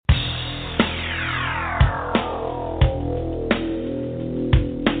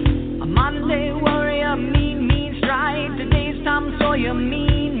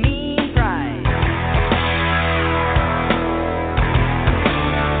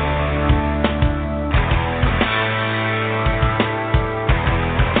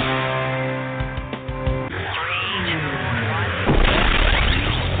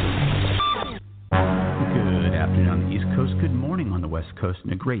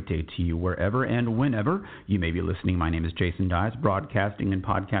and a great day to you wherever and whenever you may be listening. My name is Jason Dyes, broadcasting and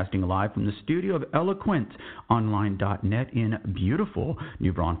podcasting live from the studio of EloquentOnline.net in beautiful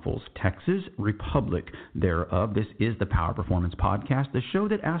New Braunfels, Texas, Republic thereof. This is the Power Performance Podcast, the show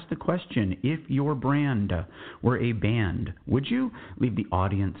that asks the question, if your brand were a band, would you leave the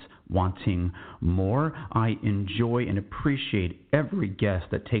audience wanting more? I enjoy and appreciate every guest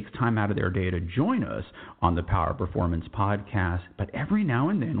that takes time out of their day to join us on the Power Performance Podcast, but every now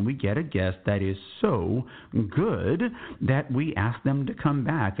and then we get a guest that is so good that we ask them to come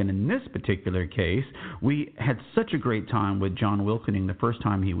back. And in this particular case, we had such a great time with John Wilkening the first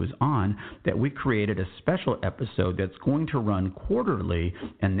time he was on that we created a special episode that's going to run quarterly,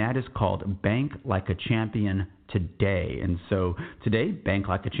 and that is called Bank Like a Champion Today. And so today, Bank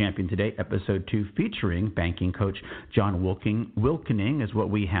Like a Champion Today, episode 2, featuring banking coach John Wilkening is what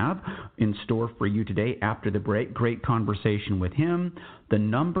we have in store for you today. After the break, great conversation with him. The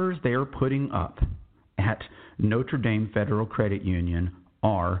numbers they are putting up at Notre Dame Federal Credit Union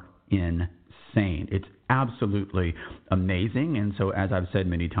are insane. It's absolutely amazing. And so, as I've said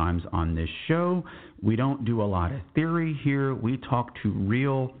many times on this show, we don't do a lot of theory here. We talk to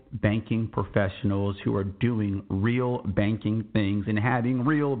real banking professionals who are doing real banking things and having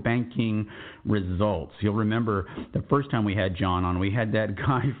real banking results. You'll remember the first time we had John on, we had that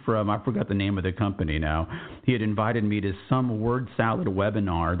guy from, I forgot the name of the company now. He had invited me to some word salad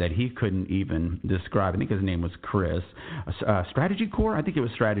webinar that he couldn't even describe. I think his name was Chris. Strategy Core? I think it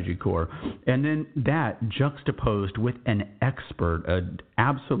was Strategy Core. And then that juxtaposed with an expert, an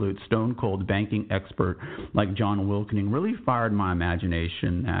absolute stone-cold banking expert like John Wilkening, really fired my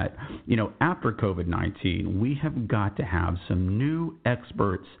imagination that, after COVID-19, we have got to have some new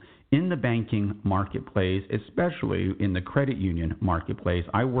experts in the banking marketplace, especially in the credit union marketplace.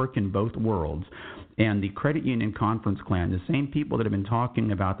 I work in both worlds. And the credit union conference clan, the same people that have been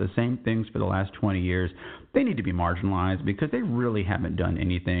talking about the same things for the last 20 years, they need to be marginalized because they really haven't done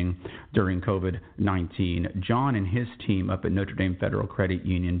anything during COVID-19. John and his team up at Notre Dame Federal Credit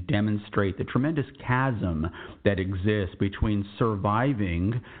Union demonstrate the tremendous chasm that exists between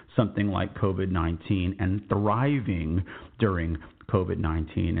surviving something like COVID-19 and thriving during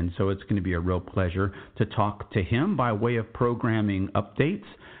COVID-19. And so it's going to be a real pleasure to talk to him by way of programming updates.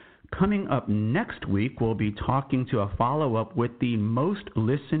 Coming up next week, we'll be talking to a follow-up with the most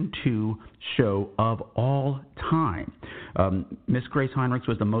listened to show of all time. Miss Grace Heinrichs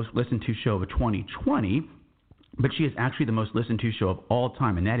was the most listened to show of 2020, but she is actually the most listened to show of all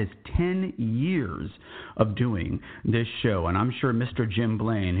time, and that is 10 years of doing this show. And I'm sure Mr. Jim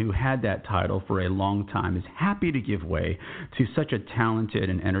Blaine, who had that title for a long time, is happy to give way to such a talented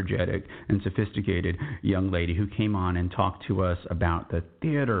and energetic and sophisticated young lady who came on and talked to us about the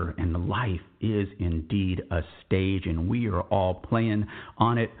theater and life is indeed a stage, and we are all playing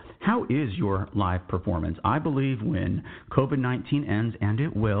on it. How is your live performance? I believe when COVID-19 ends, and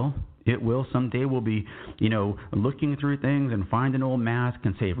it will someday, we'll be, looking through things and find an old mask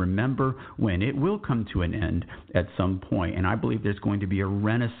and say, remember when it will come to an end at some point. And I believe there's going to be a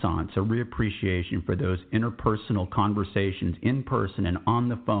renaissance, a reappreciation for those interpersonal conversations in person and on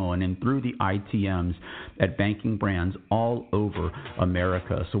the phone and through the ITMs at banking brands all over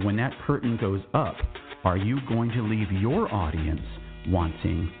America. So when that curtain goes up, are you going to leave your audience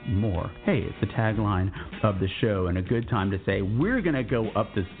wanting more? Hey, it's the tagline of the show, and a good time to say we're going to go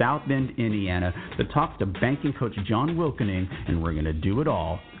up to South Bend, Indiana to talk to banking coach John Wilkening, and we're going to do it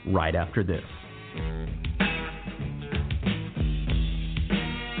all right after this.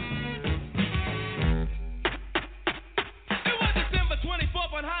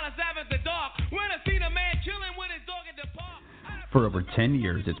 For over 10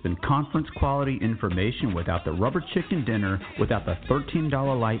 years, it's been conference-quality information without the rubber chicken dinner, without the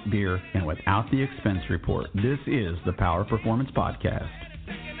 $13 light beer, and without the expense report. This is the Power Performance Podcast.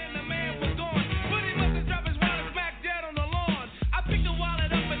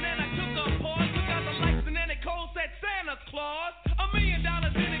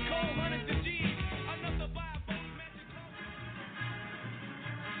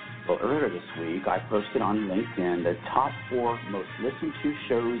 Well, earlier this week, I posted on LinkedIn the top 4 most listened to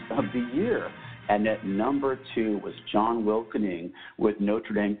shows of the year. And at number 2 was John Wilkening with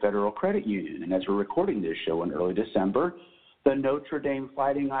Notre Dame Federal Credit Union. And as we're recording this show in early December, the Notre Dame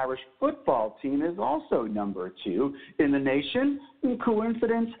Fighting Irish football team is also number 2 in the nation.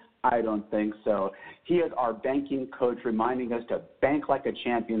 Coincidence? I don't think so. He is our banking coach, reminding us to bank like a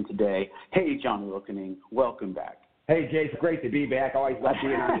champion today. Hey, John Wilkening, welcome back. Hey, Jason, great to be back. Always love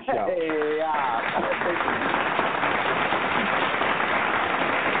being on the show. Hey,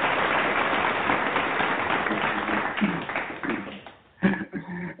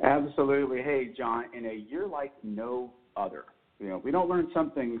 Absolutely. Hey, John, in a year like no other, if we don't learn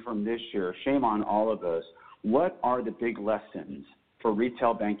something from this year, shame on all of us. What are the big lessons for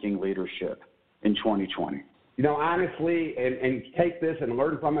retail banking leadership in 2020? Honestly, and take this and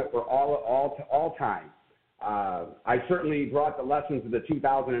learn from it for all time. I certainly brought the lessons of the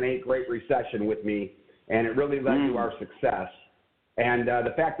 2008 Great Recession with me, and it really led to our success. And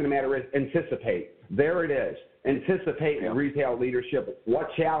the fact of the matter is, anticipate. There it is. Anticipate in retail leadership what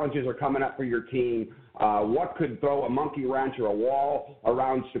challenges are coming up for your team, what could throw a monkey wrench or a wall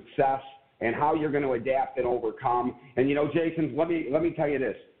around success, and how you're going to adapt and overcome. And, Jason, let me tell you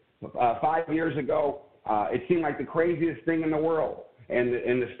this. 5 years ago, it seemed like the craziest thing in the world, and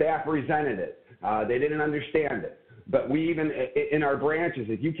the staff resented it. They didn't understand it. But we even, in our branches,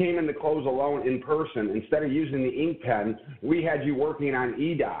 if you came in to close a loan in person, instead of using the ink pen, we had you working on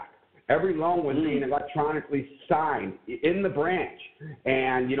eDoc. Every loan was being electronically signed in the branch.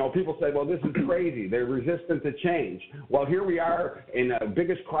 And, people say, well, this is crazy. They're resistant to change. Well, here we are in the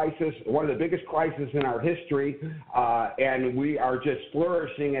biggest crisis, one of the biggest crises in our history, and we are just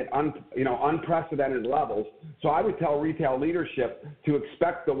flourishing at unprecedented levels. So I would tell retail leadership to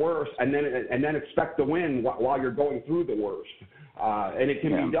expect the worst and then expect to win while you're going through the worst. And it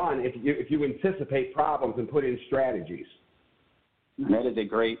can be done if you anticipate problems and put in strategies. That is a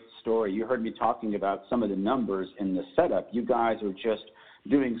great story. You heard me talking about some of the numbers in the setup. You guys are just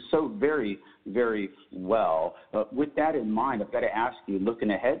doing so very, very well. With that in mind, I've got to ask you, looking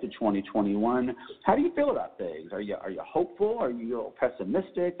ahead to 2021, how do you feel about things? Are you hopeful? Are you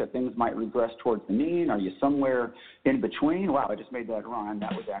pessimistic that things might regress towards the mean? Are you somewhere in between? Wow, I just made that rhyme.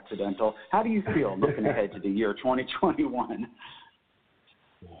 That was accidental. How do you feel looking ahead to the year 2021?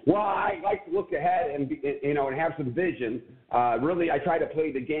 Well, I like to look ahead and have some vision. Really, I try to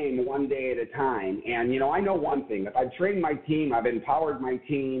play the game one day at a time. And I know one thing: if I've trained my team, I've empowered my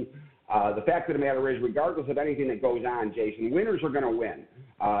team. The fact of the matter is, regardless of anything that goes on, Jason, winners are going to win.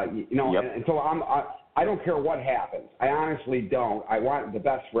 And so I don't care what happens. I honestly don't. I want the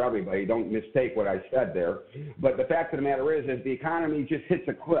best for everybody. Don't mistake what I said there. But the fact of the matter is the economy just hits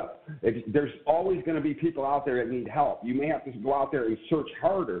a cliff. There's always going to be people out there that need help. You may have to go out there and search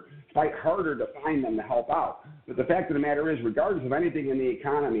harder, fight harder to find them to help out. But the fact of the matter is, regardless of anything in the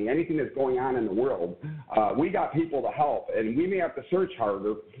economy, anything that's going on in the world, we got people to help. And we may have to search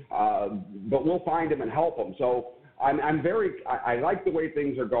harder, but we'll find them and help them. So I like the way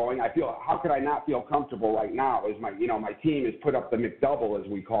things are going. I feel, how could I not feel comfortable right now? Is my team has put up the McDouble, as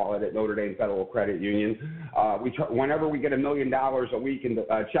we call it, at Notre Dame Federal Credit Union. Whenever we get $1 million a week in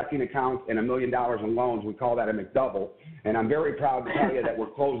checking accounts and $1 million in loans, we call that a McDouble. And I'm very proud to tell you that we're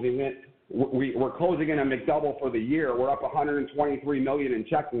closing in. We're closing in a McDouble for the year. We're up $123 million in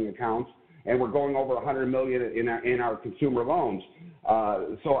checking accounts, and we're going over $100 million in our consumer loans.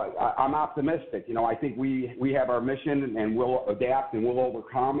 So I'm optimistic. I think we have our mission, and we'll adapt and we'll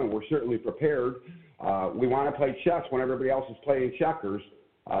overcome, and we're certainly prepared. We want to play chess when everybody else is playing checkers.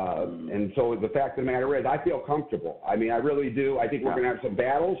 And so the fact of the matter is, I feel comfortable. I mean, I really do. I think we're going to have some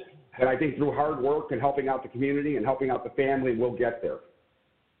battles, but I think through hard work and helping out the community and helping out the family, we'll get there.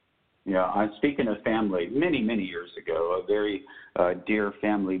 Yeah, speaking of family, many, many years ago, a very dear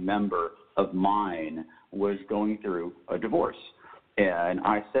family member of mine was going through a divorce. And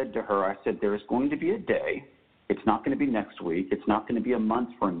I said to her, there's going to be a day, it's not going to be next week, it's not going to be a month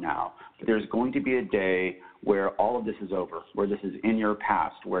from now, but there's going to be a day where all of this is over, where this is in your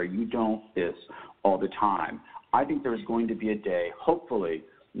past, where you don't this all the time. I think there's going to be a day, hopefully,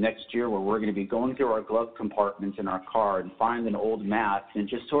 next year where we're going to be going through our glove compartments in our car and find an old map and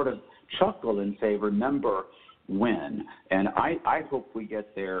just sort of chuckle and say, remember when. And I hope we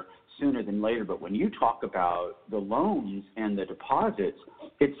get there sooner than later. But when you talk about the loans and the deposits,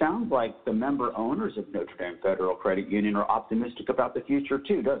 it sounds like the member owners of Notre Dame Federal Credit Union are optimistic about the future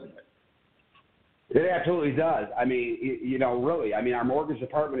too, doesn't it? It absolutely does. I mean, really, our mortgage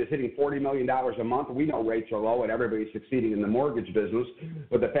department is hitting $40 million a month. We know rates are low and everybody's succeeding in the mortgage business.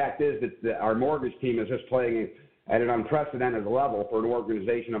 But the fact is that our mortgage team is just playing at an unprecedented level for an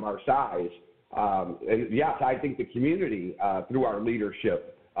organization of our size. And yes, I think the community, through our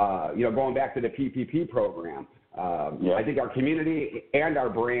leadership, going back to the PPP program, I think our community and our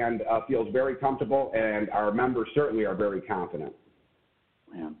brand feels very comfortable, and our members certainly are very confident.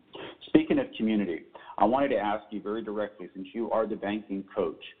 Yeah. Speaking of community, I wanted to ask you very directly, since you are the banking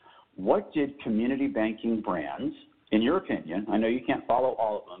coach, what did community banking brands, in your opinion, I know you can't follow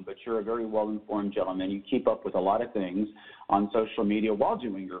all of them, but you're a very well-informed gentleman. You keep up with a lot of things on social media while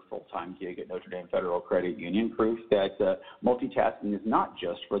doing your full-time gig at Notre Dame Federal Credit Union, proof that multitasking is not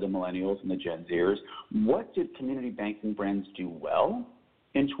just for the millennials and the Gen Zers. What did community banking brands do well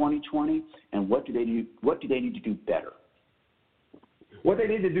in 2020, and what do they need to do better? What they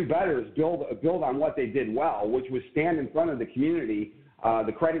need to do better is build on what they did well, which was stand in front of the community.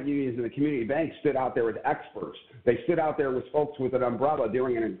 The credit unions and the community banks stood out there as experts. They stood out there with folks with an umbrella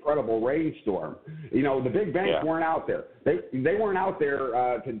during an incredible rainstorm. The big banks weren't out there. They weren't out there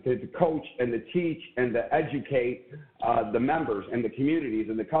to coach and to teach and to educate the members and the communities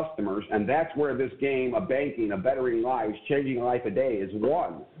and the customers, and that's where this game of banking, of bettering lives, changing a life a day is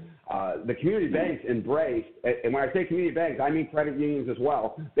won. The community banks embraced, and when I say community banks, I mean credit unions as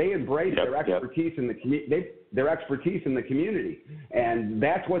well. They embraced their expertise in the their expertise in the community, and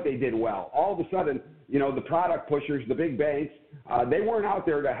that's what they did well. All of a sudden, the product pushers, the big banks, they weren't out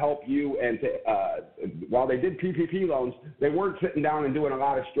there to help you. And while they did PPP loans, they weren't sitting down and doing a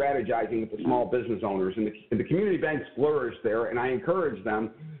lot of strategizing with the small business owners. And the community banks flourished there, and I encourage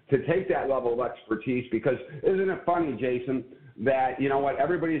them to take that level of expertise because isn't it funny, Jason, that,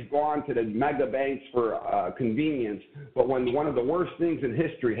 everybody's gone to the mega banks for convenience, but when one of the worst things in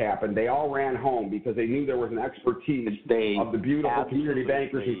history happened, they all ran home because they knew there was an expertise of the beautiful community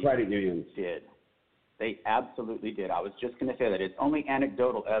bankers and credit unions. They absolutely did. I was just going to say that. It's only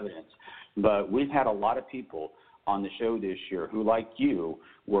anecdotal evidence, but we've had a lot of people on the show this year who, like you,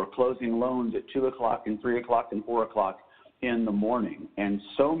 were closing loans at 2 o'clock and 3 o'clock and 4 o'clock in the morning, and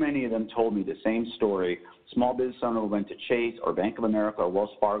so many of them told me the same story. Small business owner went to Chase or Bank of America or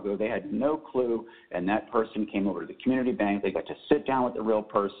Wells Fargo. They had no clue, and that person came over to the community bank. They got to sit down with the real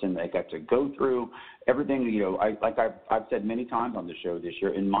person. They got to go through everything. I've said many times on the show this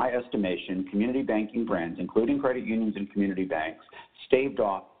year, in my estimation, community banking brands, including credit unions and community banks, staved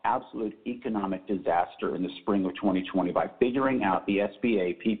off absolute economic disaster in the spring of 2020 by figuring out the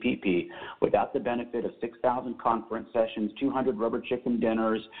SBA PPP without the benefit of 6,000 conference sessions, 200 rubber chicken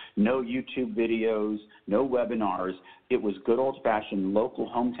dinners, no YouTube videos, no webinars. It was good old-fashioned local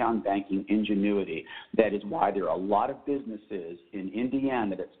hometown banking ingenuity. That is why there are a lot of businesses in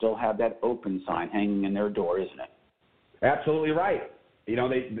Indiana that still have that open sign hanging in their door, isn't it? Absolutely right.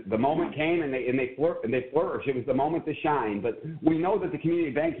 The moment came and they flourished. It was the moment to shine. But we know that the community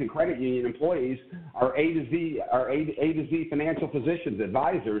banks and credit union employees are A to Z financial physicians,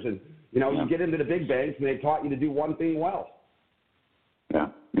 advisors, and you get into the big banks and they've taught you to do one thing well. Yeah,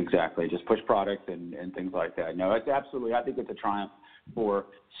 exactly. Just push product and things like that. No, it's absolutely. I think it's a triumph for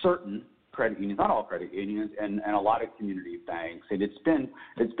certain credit unions, not all credit unions, and a lot of community banks. And it's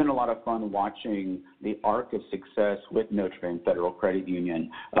been a lot of fun watching the arc of success with Notre Dame Federal Credit Union.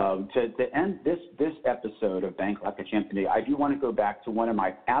 To end this episode of Bank Like a Champion, I do want to go back to one of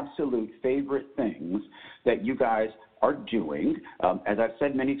my absolute favorite things that you guys are doing. As I've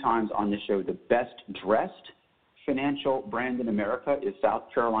said many times on the show, the best dressed financial brand in America is South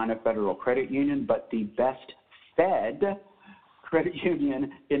Carolina Federal Credit Union, but the best fed credit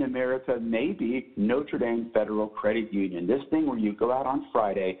union in America may be Notre Dame Federal Credit Union. This thing where you go out on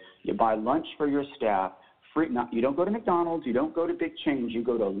Friday, you buy lunch for your staff, free. Not, you don't go to McDonald's, you don't go to big chains, you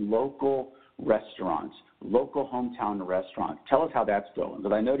go to local restaurants, local hometown restaurants. Tell us how that's going,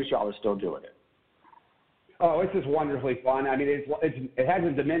 because I notice y'all are still doing it. Oh, it's just wonderfully fun. I mean, it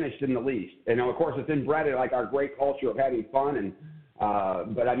hasn't diminished in the least. Of course, it's inbred in like our great culture of having fun and.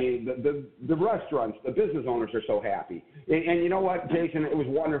 But I mean, the restaurants, the business owners are so happy. And you know what, Jason? It was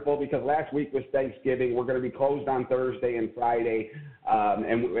wonderful because last week was Thanksgiving. We're going to be closed on Thursday and Friday,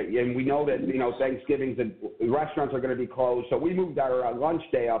 and we know that Thanksgiving's the restaurants are going to be closed. So we moved our lunch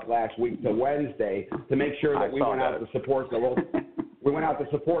day up last week to Wednesday to make sure that we went out to support the local. We went out to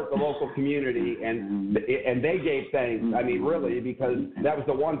support the local community, and they gave thanks. I mean, really, because that was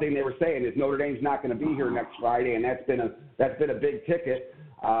the one thing they were saying is Notre Dame's not going to be here next Friday, and that's been a big ticket.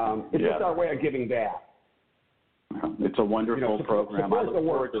 It's just our way of giving back. It's a wonderful program. I look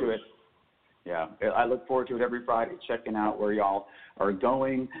forward to it. Yeah, I look forward to it every Friday, checking out where y'all are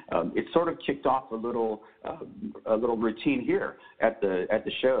going. It sort of kicked off a little routine here at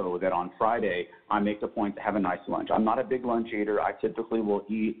the show that on Friday I make a point to have a nice lunch. I'm not a big lunch eater. I typically will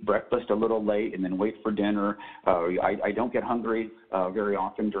eat breakfast a little late and then wait for dinner. I don't get hungry very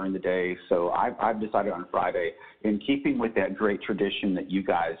often during the day, so I've decided on Friday, in keeping with that great tradition that you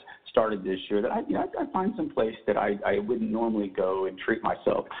guys started this year, that I find some place that I wouldn't normally go and treat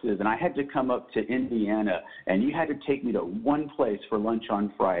myself. And I had to come up to Indiana, and you had to take me to one place for lunch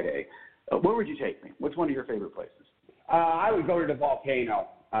on Friday. Where would you take me? What's one of your favorite places? I would go to the Volcano.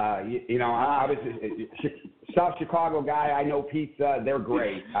 I was a South Chicago guy. I know pizza. They're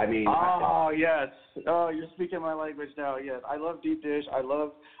great. I mean. Yes. Oh, you're speaking my language now. Yes. I love deep dish. I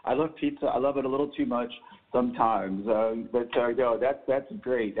love pizza. I love it a little too much. sometimes. But no, that's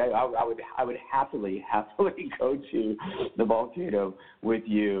great. I would happily go to the volcano with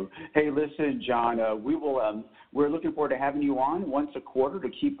you. Hey, listen, John, we're looking forward to having you on once a quarter to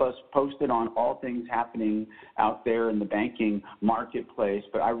keep us posted on all things happening out there in the banking marketplace.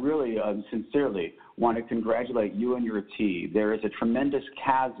 But I really sincerely want to congratulate you and your team. There is a tremendous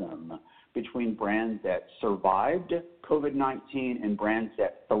chasm between brands that survived COVID-19 and brands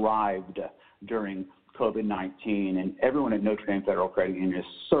that thrived during COVID-19, and everyone at Notre Dame Federal Credit Union is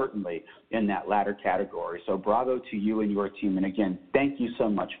certainly in that latter category. So bravo to you and your team. And again, thank you so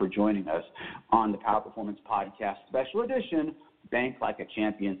much for joining us on the Power Performance Podcast Special Edition, Bank Like a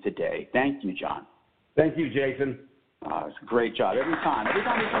Champion today. Thank you, John. Thank you, Jason. It's a great job. Every time he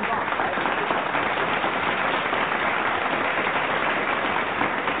comes on, right?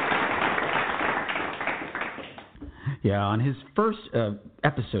 Yeah, on his first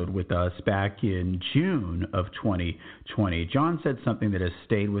episode with us back in June of 2020, John said something that has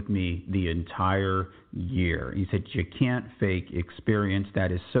stayed with me the entire year. He said, you can't fake experience.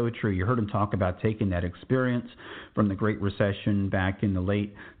 That is so true. You heard him talk about taking that experience from the Great Recession back in the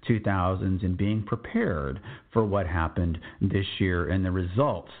late 2000s and being prepared for what happened this year. And the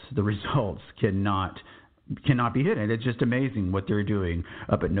results cannot be hidden. It's just amazing what they're doing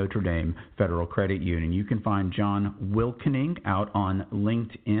up at Notre Dame Federal Credit Union. You can find John Wilkening out on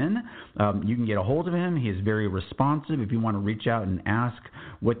LinkedIn. You can get a hold of him. He is very responsive. If you want to reach out and ask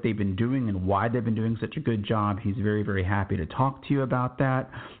what they've been doing and why they've been doing such a good job, he's very, very happy to talk to you about that.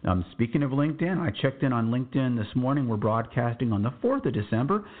 Speaking of LinkedIn, I checked in on LinkedIn this morning. We're broadcasting on the 4th of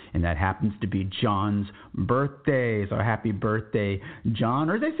December, and that happens to be John's birthday. So happy birthday, John,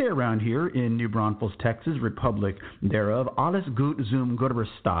 or as they say around here in New Braunfels, Texas, Republic thereof. Alles gut zum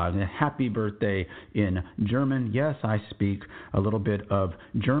Geburtstag. Happy birthday in German. Yes, I speak a little bit of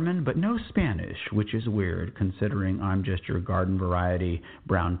German, but no Spanish, which is weird considering I'm just your garden variety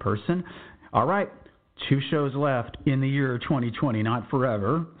brown person. All right. 2 shows left in the year 2020, not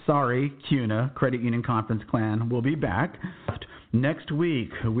forever. Sorry, CUNA, Credit Union Conference Clan, will be back. Next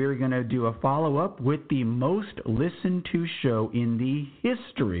week, we're going to do a follow-up with the most listened to show in the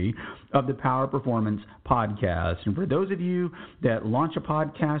history of the Power Performance Podcast. And for those of you that launch a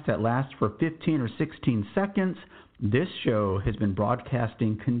podcast that lasts for 15 or 16 seconds, this show has been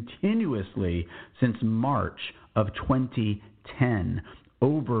broadcasting continuously since March of 2010,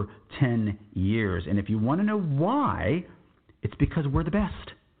 over 10 years. And if you want to know why, it's because we're the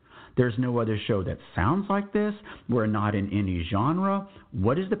best. There's no other show that sounds like this. We're not in any genre.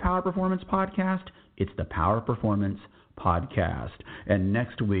 What is the Power Performance Podcast? It's the Power Performance Podcast. And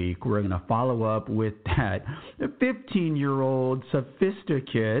next week, we're going to follow up with that 15-year-old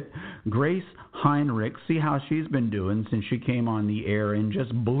sophisticate, Grace Heinrich, see how she's been doing since she came on the air and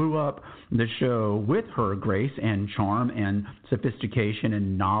just blew up the show with her grace and charm and sophistication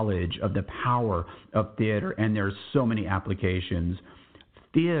and knowledge of the power of theater. And there's so many applications.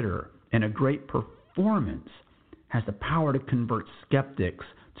 Theater and a great performance has the power to convert skeptics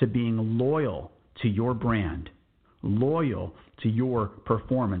to being loyal to your brand, loyal to your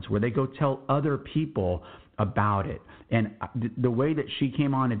performance, where they go tell other people about it. And the way that she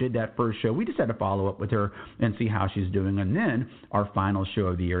came on and did that first show, we just had to follow up with her and see how she's doing. And then our final show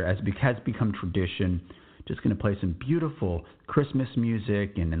of the year, as has become tradition, just going to play some beautiful Christmas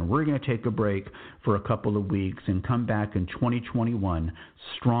music, and then we're going to take a break for a couple of weeks and come back in 2021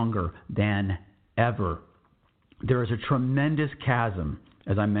 stronger than ever. There is a tremendous chasm,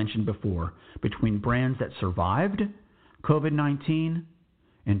 as I mentioned before, between brands that survived COVID-19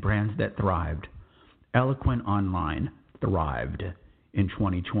 and brands that thrived. Eloquent Online thrived in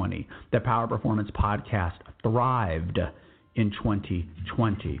 2020. The Power Performance Podcast thrived in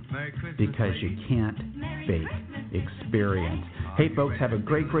 2020 because you can't fake experience. Hey, folks, have a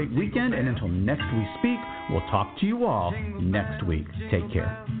great weekend, and until next we speak, we'll talk to you all next week. Take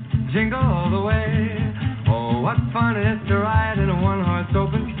care. Jingle all the way. Oh, what fun it is to ride in a one-horse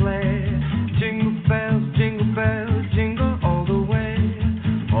open